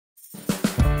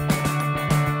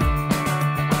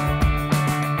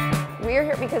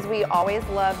We're here because we always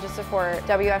love to support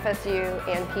WFSU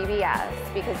and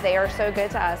PBS because they are so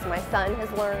good to us. My son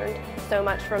has learned so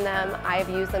much from them. I have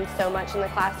used them so much in the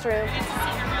classroom.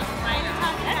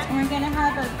 We're going to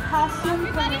have a costume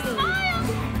parade.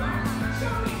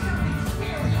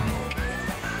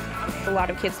 A lot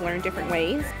of kids learn different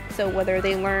ways. So whether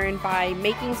they learn by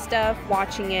making stuff,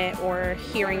 watching it, or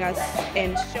hearing us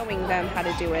and showing them how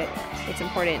to do it, it's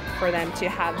important for them to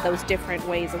have those different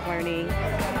ways of learning.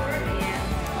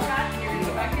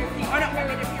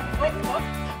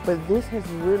 But this has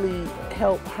really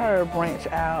helped her branch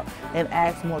out and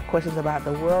ask more questions about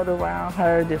the world around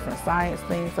her, different science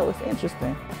things, so it's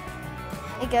interesting.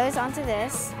 It goes onto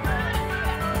this.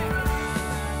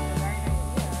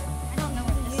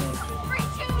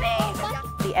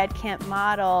 The Ed Camp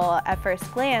model, at first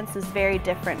glance, is very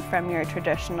different from your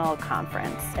traditional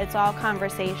conference. It's all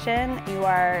conversation. You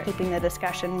are keeping the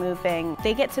discussion moving.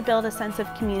 They get to build a sense of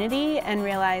community and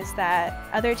realize that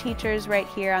other teachers right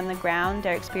here on the ground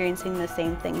are experiencing the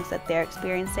same things that they're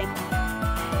experiencing.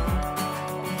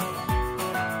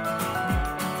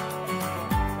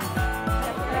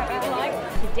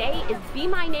 Today is Be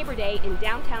My Neighbor Day in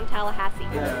downtown Tallahassee.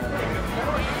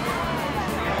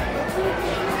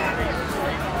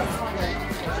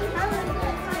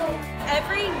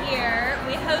 Every year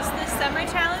we host this Summer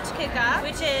Challenge Kickoff,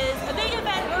 which is a big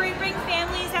event where we bring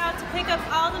families out to pick up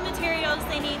all the materials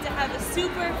they need to have a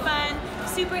super fun,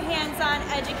 super hands-on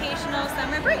educational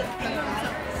summer break.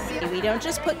 We don't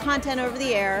just put content over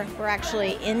the air, we're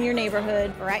actually in your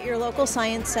neighborhood, we're at your local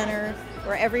science center,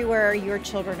 we're everywhere your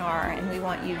children are, and we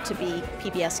want you to be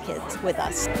PBS kids with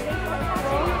us.